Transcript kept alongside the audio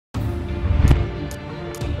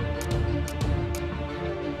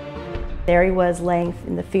There he was, laying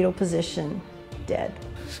in the fetal position, dead.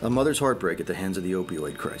 A mother's heartbreak at the hands of the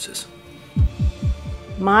opioid crisis.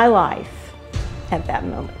 My life, at that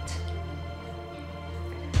moment,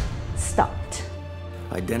 stopped.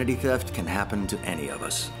 Identity theft can happen to any of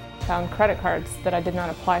us. Found credit cards that I did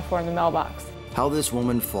not apply for in the mailbox. How this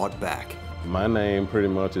woman fought back. My name pretty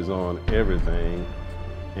much is on everything,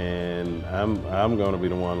 and I'm going to be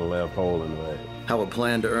the one left holding the bag. How a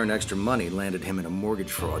plan to earn extra money landed him in a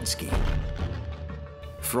mortgage fraud scheme.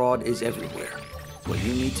 Fraud is everywhere. What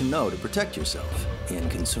you need to know to protect yourself in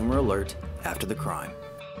Consumer Alert after the crime.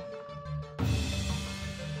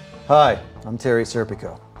 Hi, I'm Terry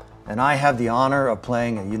Serpico, and I have the honor of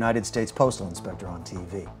playing a United States Postal Inspector on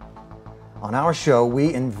TV. On our show,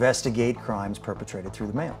 we investigate crimes perpetrated through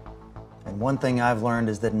the mail. And one thing I've learned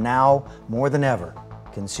is that now, more than ever,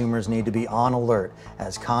 consumers need to be on alert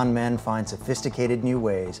as con men find sophisticated new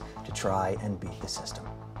ways to try and beat the system.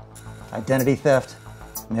 Identity theft,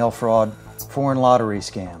 mail fraud, foreign lottery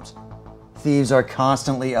scams. Thieves are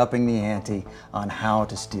constantly upping the ante on how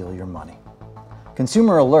to steal your money.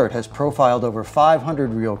 Consumer Alert has profiled over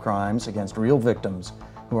 500 real crimes against real victims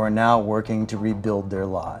who are now working to rebuild their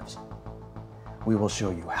lives. We will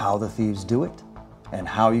show you how the thieves do it and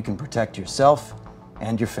how you can protect yourself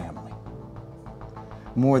and your family.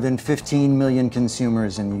 More than 15 million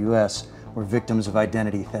consumers in the U.S. were victims of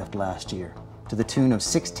identity theft last year, to the tune of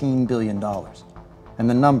 $16 billion, and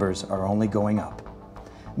the numbers are only going up.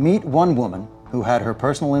 Meet one woman who had her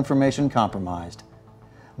personal information compromised,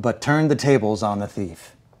 but turned the tables on the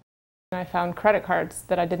thief. I found credit cards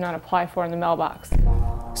that I did not apply for in the mailbox.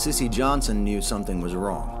 Sissy Johnson knew something was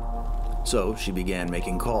wrong, so she began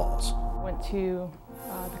making calls. Went to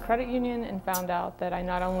the credit union and found out that I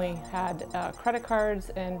not only had credit cards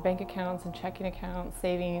and bank accounts and checking accounts,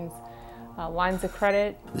 savings, lines of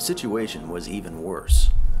credit. The situation was even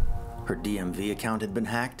worse. Her DMV account had been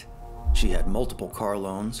hacked. She had multiple car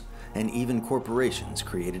loans and even corporations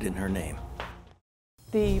created in her name.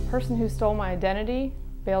 The person who stole my identity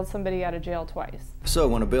bailed somebody out of jail twice. So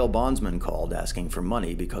when a bail bondsman called asking for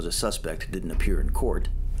money because a suspect didn't appear in court,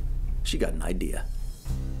 she got an idea.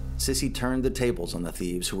 Sissy turned the tables on the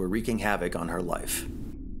thieves who were wreaking havoc on her life.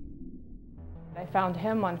 I found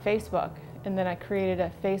him on Facebook, and then I created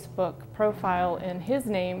a Facebook profile in his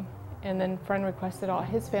name, and then friend requested all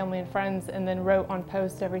his family and friends, and then wrote on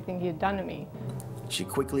post everything he had done to me. She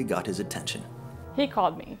quickly got his attention. He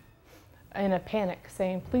called me in a panic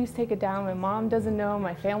saying, please take it down. My mom doesn't know,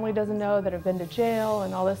 my family doesn't know that I've been to jail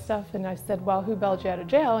and all this stuff. And I said, well, who bailed you out of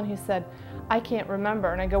jail? And he said, I can't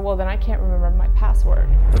remember. And I go, well, then I can't remember my password.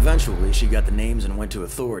 Eventually, she got the names and went to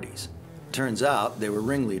authorities. Turns out they were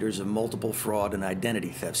ringleaders of multiple fraud and identity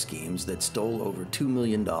theft schemes that stole over $2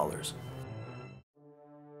 million.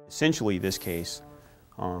 Essentially, this case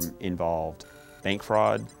involved bank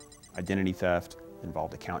fraud, identity theft,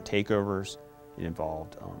 involved account takeovers. It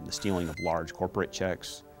involved the stealing of large corporate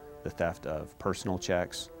checks, the theft of personal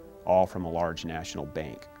checks, all from a large national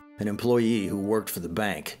bank. An employee who worked for the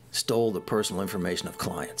bank stole the personal information of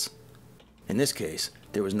clients. In this case,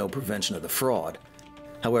 there was no prevention of the fraud.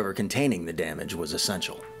 However, containing the damage was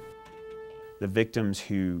essential. The victims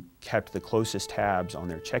who kept the closest tabs on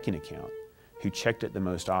their checking account, who checked it the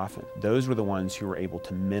most often, those were the ones who were able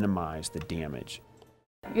to minimize the damage.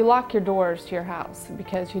 You lock your doors to your house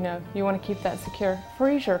because you want to keep that secure.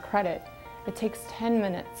 Freeze your credit. It takes 10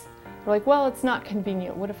 minutes. You're like, well, it's not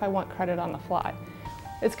convenient. What if I want credit on the fly?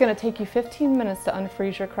 It's going to take you 15 minutes to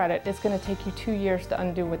unfreeze your credit. It's going to take you 2 years to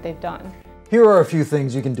undo what they've done. Here are a few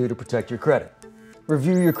things you can do to protect your credit.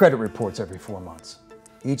 Review your credit reports every 4 months.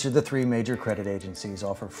 Each of the 3 major credit agencies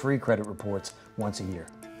offer free credit reports once a year.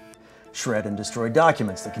 Shred and destroy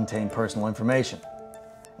documents that contain personal information.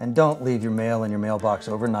 And don't leave your mail in your mailbox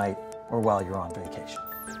overnight or while you're on vacation.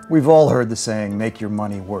 We've all heard the saying, make your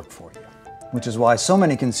money work for you, which is why so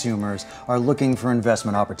many consumers are looking for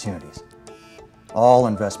investment opportunities. All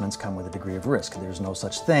investments come with a degree of risk. There's no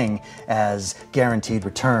such thing as guaranteed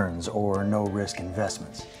returns or no-risk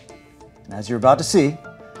investments. And as you're about to see,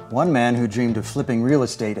 one man who dreamed of flipping real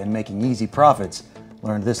estate and making easy profits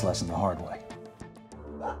learned this lesson the hard way.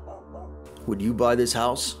 Would you buy this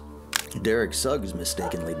house? Derek Suggs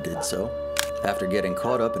mistakenly did so after getting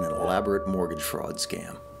caught up in an elaborate mortgage fraud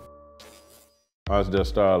scam. I just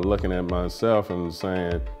started looking at myself and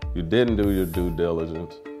saying, you didn't do your due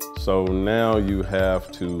diligence, so now you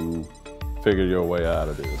have to figure your way out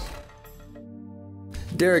of this.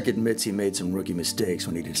 Derek admits he made some rookie mistakes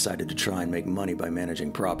when he decided to try and make money by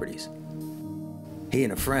managing properties. He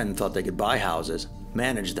and a friend thought they could buy houses,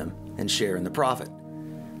 manage them, and share in the profit.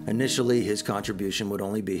 Initially, his contribution would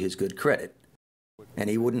only be his good credit. and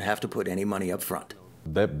he wouldn't have to put any money up front.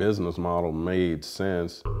 That business model made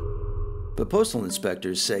sense. But postal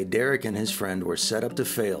inspectors say Derek and his friend were set up to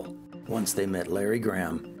fail once they met Larry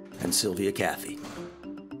Graham and Sylvia Cathy.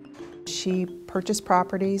 She purchased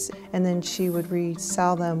properties and then she would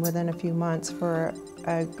resell them within a few months for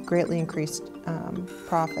a greatly increased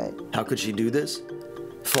profit. How could she do this?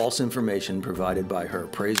 False information provided by her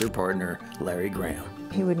appraiser partner, Larry Graham.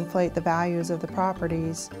 He would inflate the values of the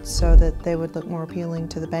properties so that they would look more appealing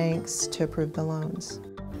to the banks to approve the loans.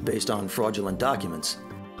 Based on fraudulent documents,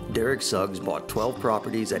 Derek Suggs bought 12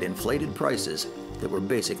 properties at inflated prices that were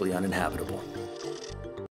basically uninhabitable.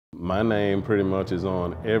 My name pretty much is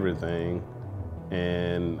on everything,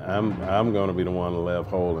 and I'm going to be the one left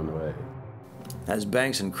holding the bag. As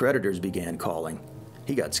banks and creditors began calling,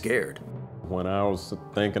 he got scared. When I was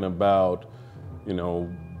thinking about,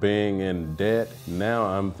 being in debt, now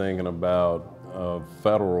I'm thinking about a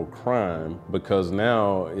federal crime, because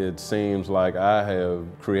now it seems like I have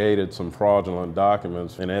created some fraudulent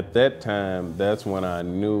documents, and at that time, that's when I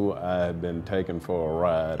knew I had been taken for a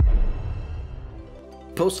ride.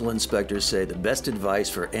 Postal inspectors say the best advice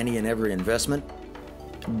for any and every investment: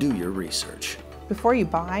 do your research. Before you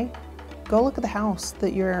buy, go look at the house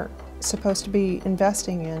that you're supposed to be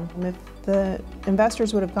investing in. If the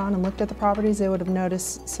investors would have gone and looked at the properties, they would have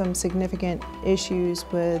noticed some significant issues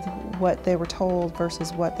with what they were told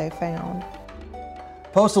versus what they found.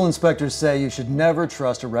 Postal inspectors say you should never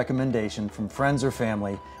trust a recommendation from friends or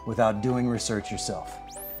family without doing research yourself.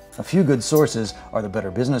 A few good sources are the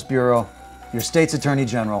Better Business Bureau, your state's Attorney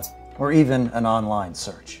General, or even an online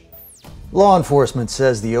search. Law enforcement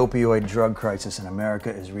says the opioid drug crisis in America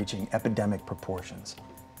is reaching epidemic proportions.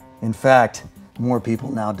 In fact, more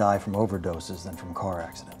people now die from overdoses than from car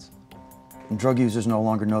accidents. And drug users no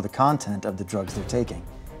longer know the content of the drugs they're taking.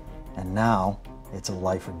 And now, it's a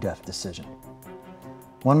life or death decision.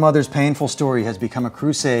 One mother's painful story has become a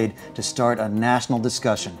crusade to start a national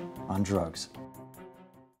discussion on drugs.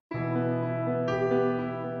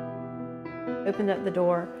 Opened up the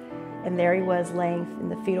door, and there he was laying in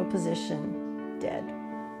the fetal position, dead.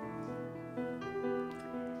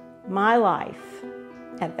 My life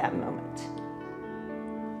at that moment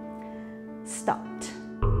stopped.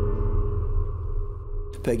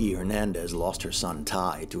 Peggy Hernandez lost her son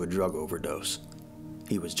Ty to a drug overdose.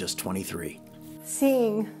 He was just 23.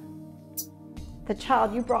 Seeing the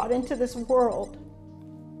child you brought into this world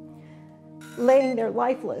laying there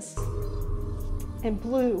lifeless and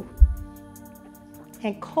blue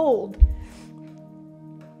and cold,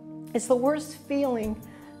 it's the worst feeling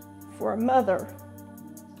for a mother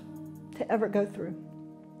to ever go through.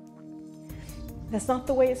 That's not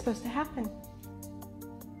the way it's supposed to happen.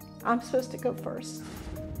 I'm supposed to go first.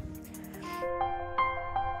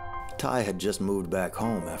 Ty had just moved back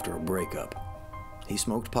home after a breakup. He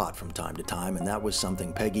smoked pot from time to time, and that was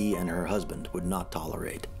something Peggy and her husband would not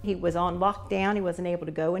tolerate. He was on lockdown. He wasn't able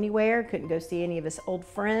to go anywhere, couldn't go see any of his old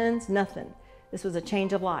friends, nothing. This was a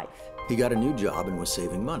change of life. He got a new job and was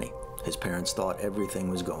saving money. His parents thought everything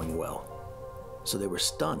was going well. So they were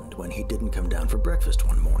stunned when he didn't come down for breakfast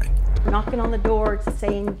one morning. Knocking on the door,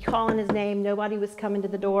 saying, calling his name, nobody was coming to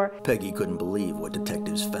the door. Peggy couldn't believe what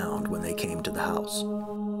detectives found when they came to the house.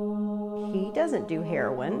 He doesn't do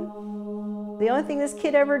heroin. The only thing this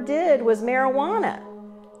kid ever did was marijuana.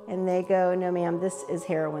 And they go, no ma'am, this is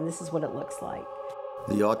heroin. This is what it looks like.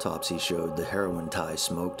 The autopsy showed the heroin Ty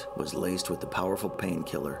smoked was laced with the powerful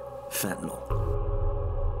painkiller, fentanyl.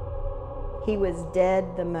 He was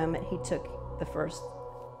dead the moment he took the first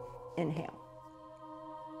inhale.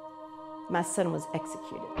 My son was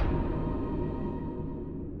executed.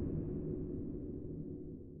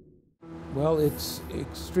 Well, it's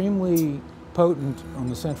extremely potent on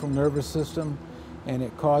the central nervous system, and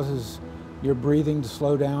it causes your breathing to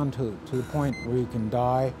slow down to the point where you can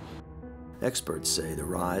die. Experts say the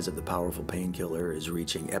rise of the powerful painkiller is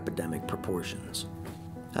reaching epidemic proportions.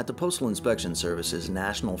 At the Postal Inspection Service's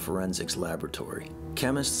National Forensics Laboratory,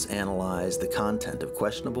 chemists analyze the content of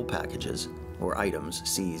questionable packages or items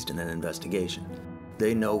seized in an investigation.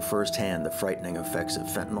 They know firsthand the frightening effects of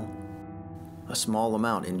fentanyl. A small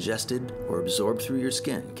amount ingested or absorbed through your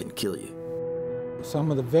skin can kill you. Some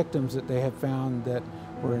of the victims that they have found that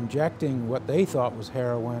were injecting what they thought was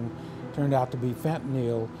heroin turned out to be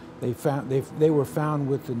fentanyl. They were found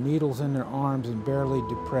with the needles in their arms and barely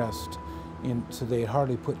depressed, so they had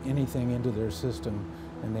hardly put anything into their system,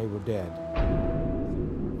 and they were dead.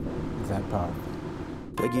 It's that powerful.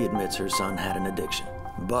 Peggy admits her son had an addiction,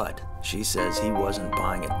 but she says he wasn't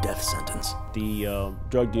buying a death sentence. The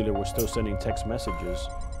drug dealer was still sending text messages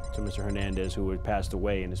to Mr. Hernandez, who had passed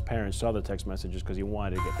away, and his parents saw the text messages because he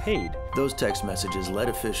wanted to get paid. Those text messages led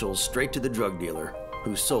officials straight to the drug dealer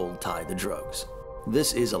who sold Ty the drugs.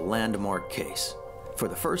 This is a landmark case. For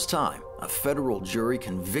the first time, a federal jury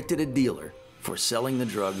convicted a dealer for selling the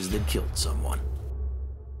drugs that killed someone.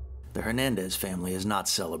 The Hernandez family is not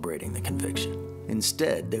celebrating the conviction.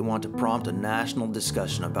 Instead, they want to prompt a national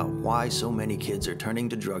discussion about why so many kids are turning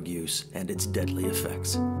to drug use and its deadly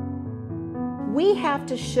effects. We have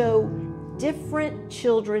to show different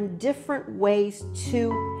children different ways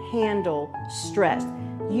to handle stress,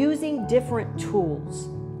 using different tools.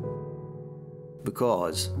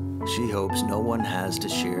 Because she hopes no one has to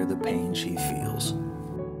share the pain she feels.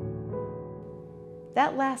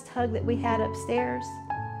 That last hug that we had upstairs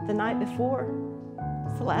the night before,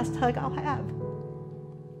 it's the last hug I'll have.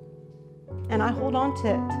 And I hold on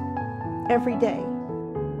to it every day.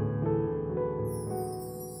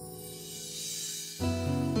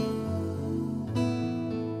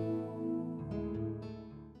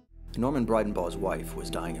 Norman Breidenbaugh's wife was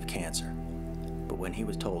dying of cancer, but when he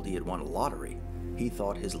was told he had won a lottery, he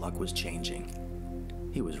thought his luck was changing.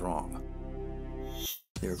 He was wrong.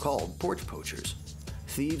 They're called porch poachers,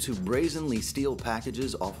 thieves who brazenly steal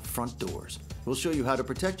packages off of front doors. We'll show you how to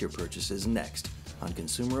protect your purchases next on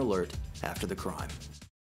Consumer Alert After the Crime.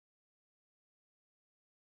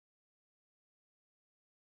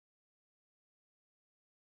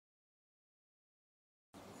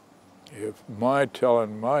 If my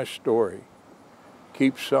telling my story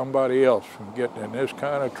keeps somebody else from getting in this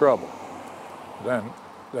kind of trouble, then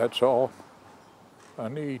that's all I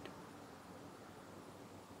need.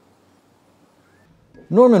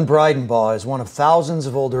 Norman Breidenbaugh is one of thousands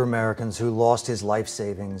of older Americans who lost his life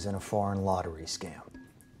savings in a foreign lottery scam.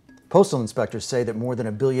 Postal inspectors say that more than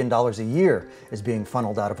 $1 billion a year is being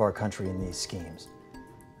funneled out of our country in these schemes.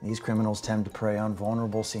 These criminals tend to prey on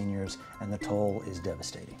vulnerable seniors, and the toll is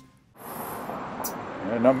devastating.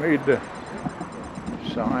 And I made the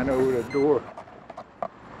sign over the door.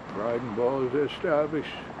 Breidenbaugh is established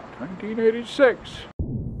 1986.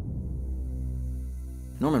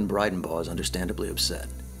 Norman Breidenbaugh is understandably upset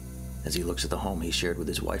as he looks at the home he shared with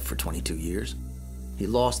his wife for 22 years. He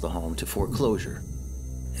lost the home to foreclosure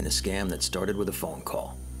in a scam that started with a phone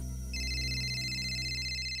call.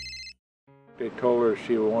 They told her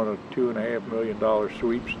she won a $2.5 million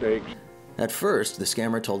sweepstakes. At first, the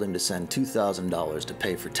scammer told him to send $2,000 to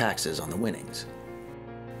pay for taxes on the winnings.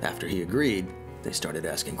 After he agreed, they started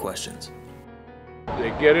asking questions. They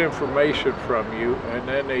get information from you, and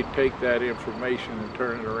then they take that information and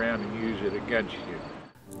turn it around and use it against you.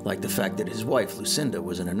 Like the fact that his wife, Lucinda,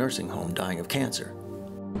 was in a nursing home dying of cancer.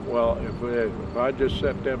 Well, if I just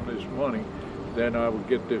sent them this money, then I would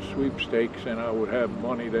get this sweepstakes and I would have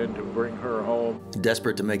money then to bring her home.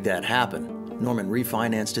 Desperate to make that happen, Norman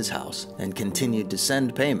refinanced his house and continued to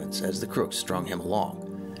send payments as the crooks strung him along.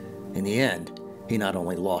 In the end, he not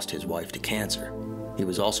only lost his wife to cancer, he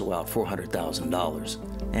was also out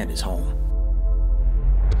 $400,000 and his home.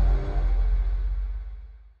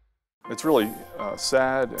 It's really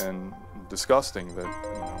sad and disgusting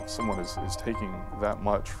that someone is taking that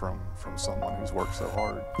much from someone who's worked so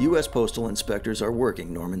hard. U.S. Postal inspectors are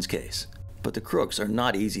working Norman's case, but the crooks are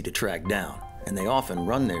not easy to track down, and they often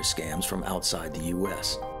run their scams from outside the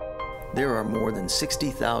U.S. There are more than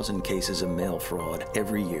 60,000 cases of mail fraud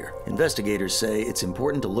every year. Investigators say it's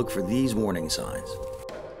important to look for these warning signs.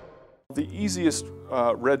 The easiest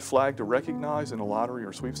red flag to recognize in a lottery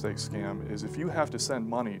or sweepstakes scam is if you have to send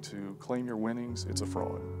money to claim your winnings, it's a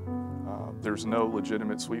fraud. There's no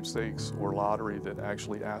legitimate sweepstakes or lottery that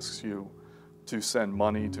actually asks you to send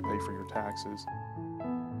money to pay for your taxes.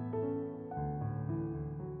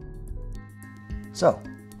 So,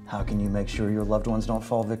 how can you make sure your loved ones don't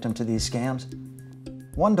fall victim to these scams?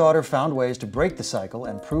 One daughter found ways to break the cycle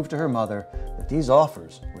and prove to her mother that these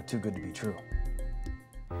offers were too good to be true.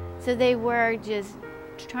 So they were just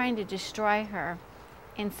trying to destroy her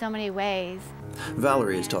in so many ways.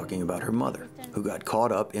 Valerie is talking about her mother, who got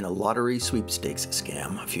caught up in a lottery sweepstakes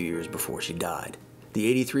scam a few years before she died.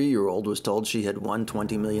 The 83-year-old was told she had won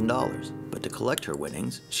 $20 million, but to collect her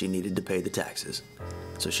winnings, she needed to pay the taxes.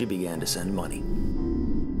 So she began to send money.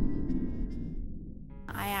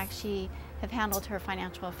 I actually have handled her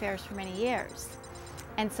financial affairs for many years.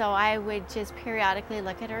 And so I would just periodically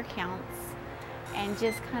look at her accounts and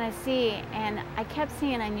just kind of see, and I kept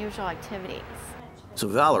seeing unusual activities. So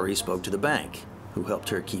Valerie spoke to the bank, who helped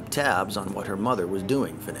her keep tabs on what her mother was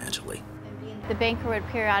doing financially. The banker would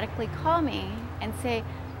periodically call me and say,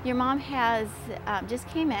 your mom has just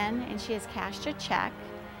came in and she has cashed a check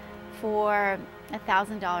for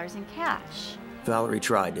 $1,000 in cash. Valerie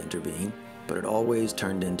tried to intervene, but it always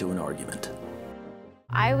turned into an argument.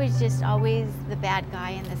 I was just always the bad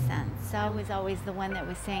guy in the sense. So I was always the one that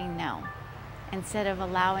was saying no, instead of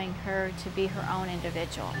allowing her to be her own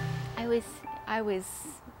individual. I was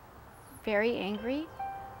very angry,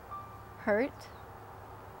 hurt,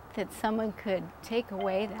 that someone could take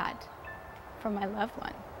away that from my loved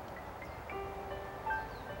one.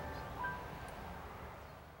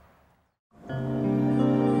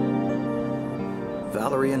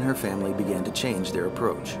 Valerie and her family began to change their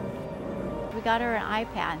approach. We got her an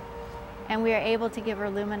iPad, and we were able to give her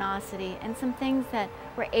luminosity and some things that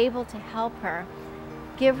were able to help her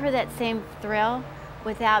give her that same thrill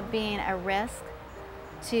without being a risk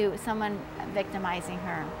to someone victimizing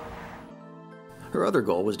her. Her other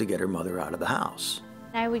goal was to get her mother out of the house.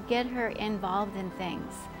 I would get her involved in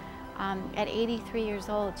things. At 83 years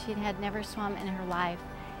old, she had never swum in her life,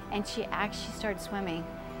 and she actually started swimming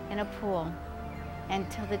in a pool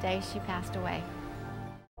until the day she passed away.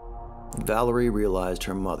 Valerie realized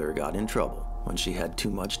her mother got in trouble when she had too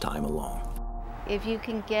much time alone. If you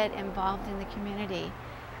can get involved in the community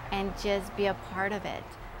and just be a part of it,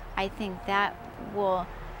 I think that will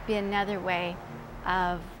be another way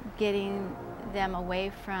of getting them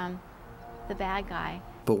away from the bad guy.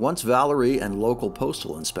 But once Valerie and local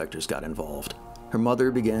postal inspectors got involved, her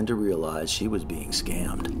mother began to realize she was being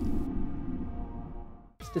scammed.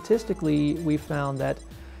 Statistically, we found that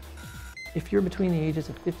if you're between the ages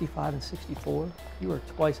of 55 and 64, you are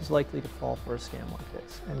twice as likely to fall for a scam like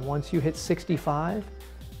this. And once you hit 65,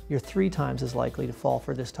 you're 3 times as likely to fall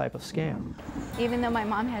for this type of scam. Even though my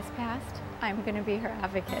mom has passed, I'm going to be her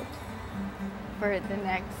advocate for the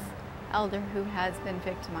next elder who has been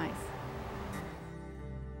victimized.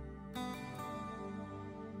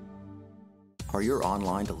 Are your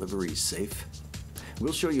online deliveries safe?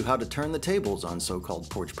 We'll show you how to turn the tables on so-called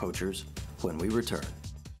porch poachers when we return.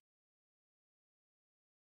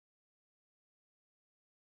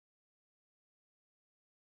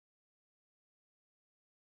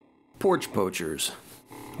 Porch poachers,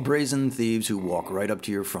 brazen thieves who walk right up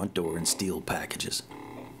to your front door and steal packages.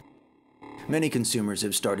 Many consumers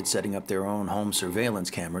have started setting up their own home surveillance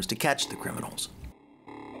cameras to catch the criminals.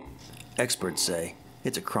 Experts say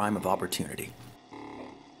it's a crime of opportunity.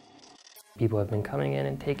 People have been coming in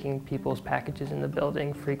and taking people's packages in the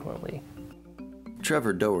building frequently.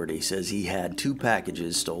 Trevor Doherty says he had 2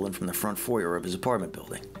 packages stolen from the front foyer of his apartment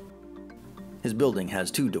building. His building has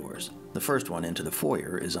 2 doors. The first one into the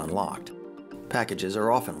foyer is unlocked. Packages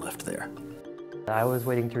are often left there. I was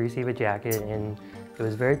waiting to receive a jacket, and it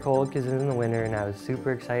was very cold because it was in the winter, and I was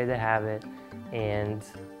super excited to have it, and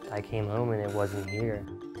I came home and it wasn't here.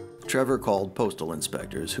 Trevor called postal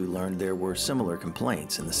inspectors who learned there were similar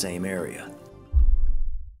complaints in the same area.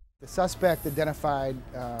 The suspect identified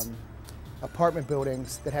apartment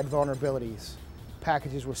buildings that had vulnerabilities.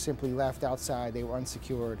 Packages were simply left outside, they were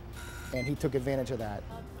unsecured, and he took advantage of that.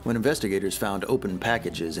 When investigators found open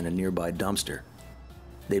packages in a nearby dumpster,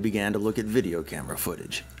 they began to look at video camera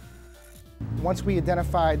footage. Once we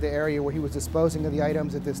identified the area where he was disposing of the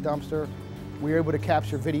items at this dumpster, we were able to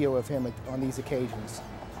capture video of him on these occasions.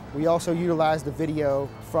 We also utilized the video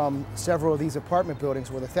from several of these apartment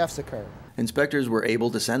buildings where the thefts occurred. Inspectors were able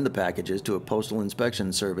to send the packages to a Postal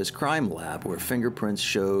Inspection Service crime lab where fingerprints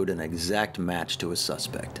showed an exact match to a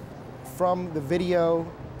suspect. From the video,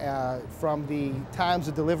 from the times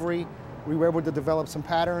of delivery, we were able to develop some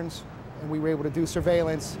patterns, and we were able to do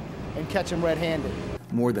surveillance and catch him red-handed.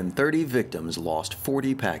 More than 30 victims lost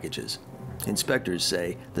 40 packages. Inspectors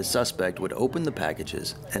say the suspect would open the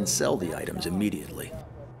packages and sell the items immediately.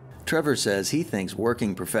 Trevor says he thinks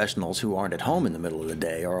working professionals who aren't at home in the middle of the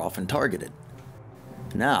day are often targeted.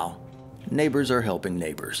 Now, neighbors are helping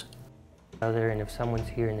neighbors. And if someone's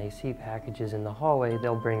here and they see packages in the hallway,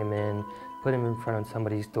 they'll bring them in, put them in front of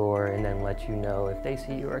somebody's door, and then let you know if they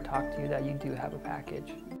see you or talk to you that you do have a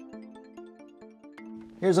package.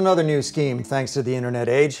 Here's another new scheme thanks to the internet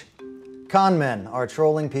age. Con men are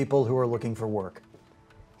trolling people who are looking for work.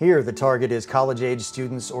 Here, the target is college-age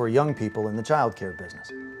students or young people in the childcare business.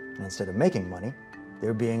 And instead of making money,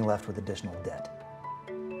 they're being left with additional debt.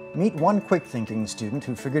 Meet one quick-thinking student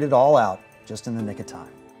who figured it all out just in the nick of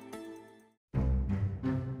time.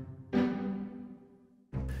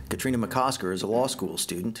 Katrina McCosker is a law school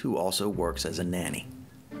student who also works as a nanny.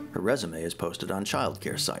 Her resume is posted on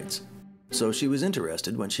childcare sites. So she was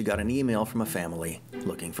interested when she got an email from a family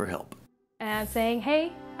looking for help. And saying,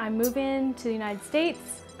 hey, I'm moving to the United States.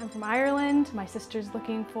 I'm from Ireland. My sister's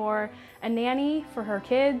looking for a nanny for her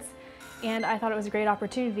kids, and I thought it was a great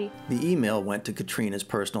opportunity. The email went to Katrina's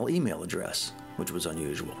personal email address, which was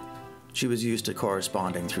unusual. She was used to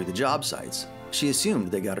corresponding through the job sites, She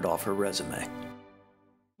assumed they got it off her resume.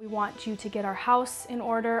 We want you to get our house in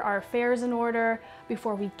order, our affairs in order,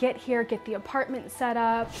 before we get here, get the apartment set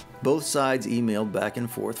up. Both sides emailed back and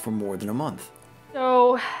forth for more than a month.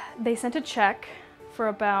 So they sent a check for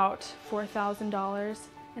about $4,000,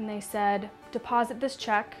 and they said, deposit this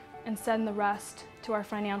check and send the rest to our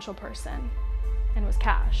financial person, and it was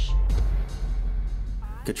cash.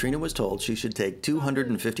 Katrina was told she should take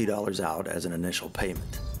 $250 out as an initial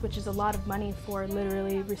payment. Which is a lot of money for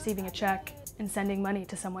literally receiving a check and sending money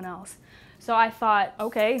to someone else. So I thought,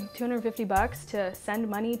 okay, $250 to send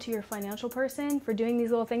money to your financial person for doing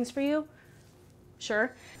these little things for you?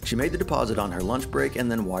 Sure. She made the deposit on her lunch break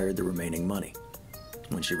and then wired the remaining money.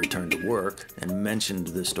 When she returned to work and mentioned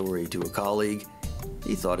the story to a colleague,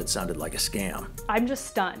 he thought it sounded like a scam. I'm just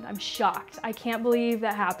stunned. I'm shocked. I can't believe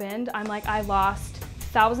that happened. I'm like, I lost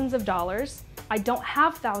thousands of dollars. I don't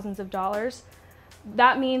have thousands of dollars.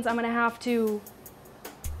 That means I'm gonna have to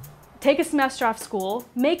take a semester off school,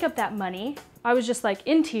 make up that money. I was just like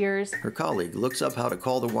in tears. Her colleague looks up how to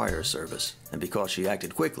call the wire service, and because she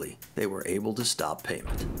acted quickly, they were able to stop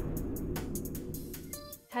payment.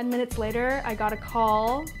 10 minutes later, I got a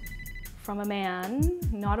call from a man,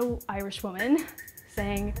 not an Irish woman,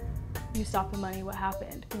 saying, you stopped the money, what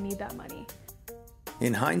happened? We need that money.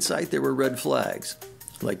 In hindsight, there were red flags,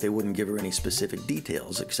 like they wouldn't give her any specific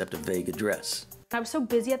details except a vague address. I was so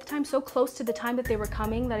busy at the time, so close to the time that they were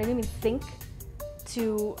coming, that I didn't even think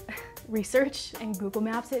to research and Google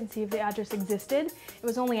Maps it and see if the address existed. It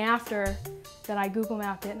was only after that I Google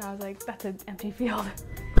mapped it and I was like, that's an empty field.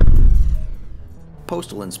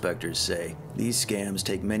 Postal inspectors say these scams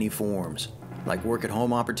take many forms, like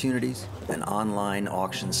work-at-home opportunities and online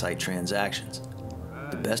auction site transactions.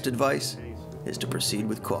 The best advice is to proceed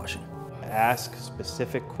with caution. Ask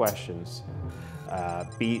specific questions.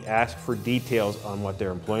 Ask for details on what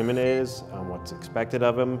their employment is, on what's expected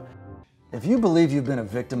of them. If you believe you've been a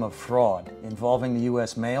victim of fraud involving the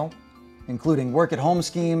U.S. mail, including work-at-home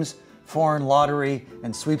schemes, foreign lottery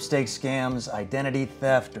and sweepstakes scams, identity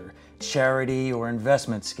theft, or charity or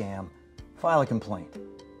investment scam, file a complaint.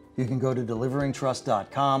 You can go to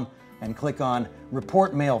deliveringtrust.com and click on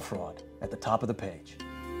Report Mail Fraud at the top of the page.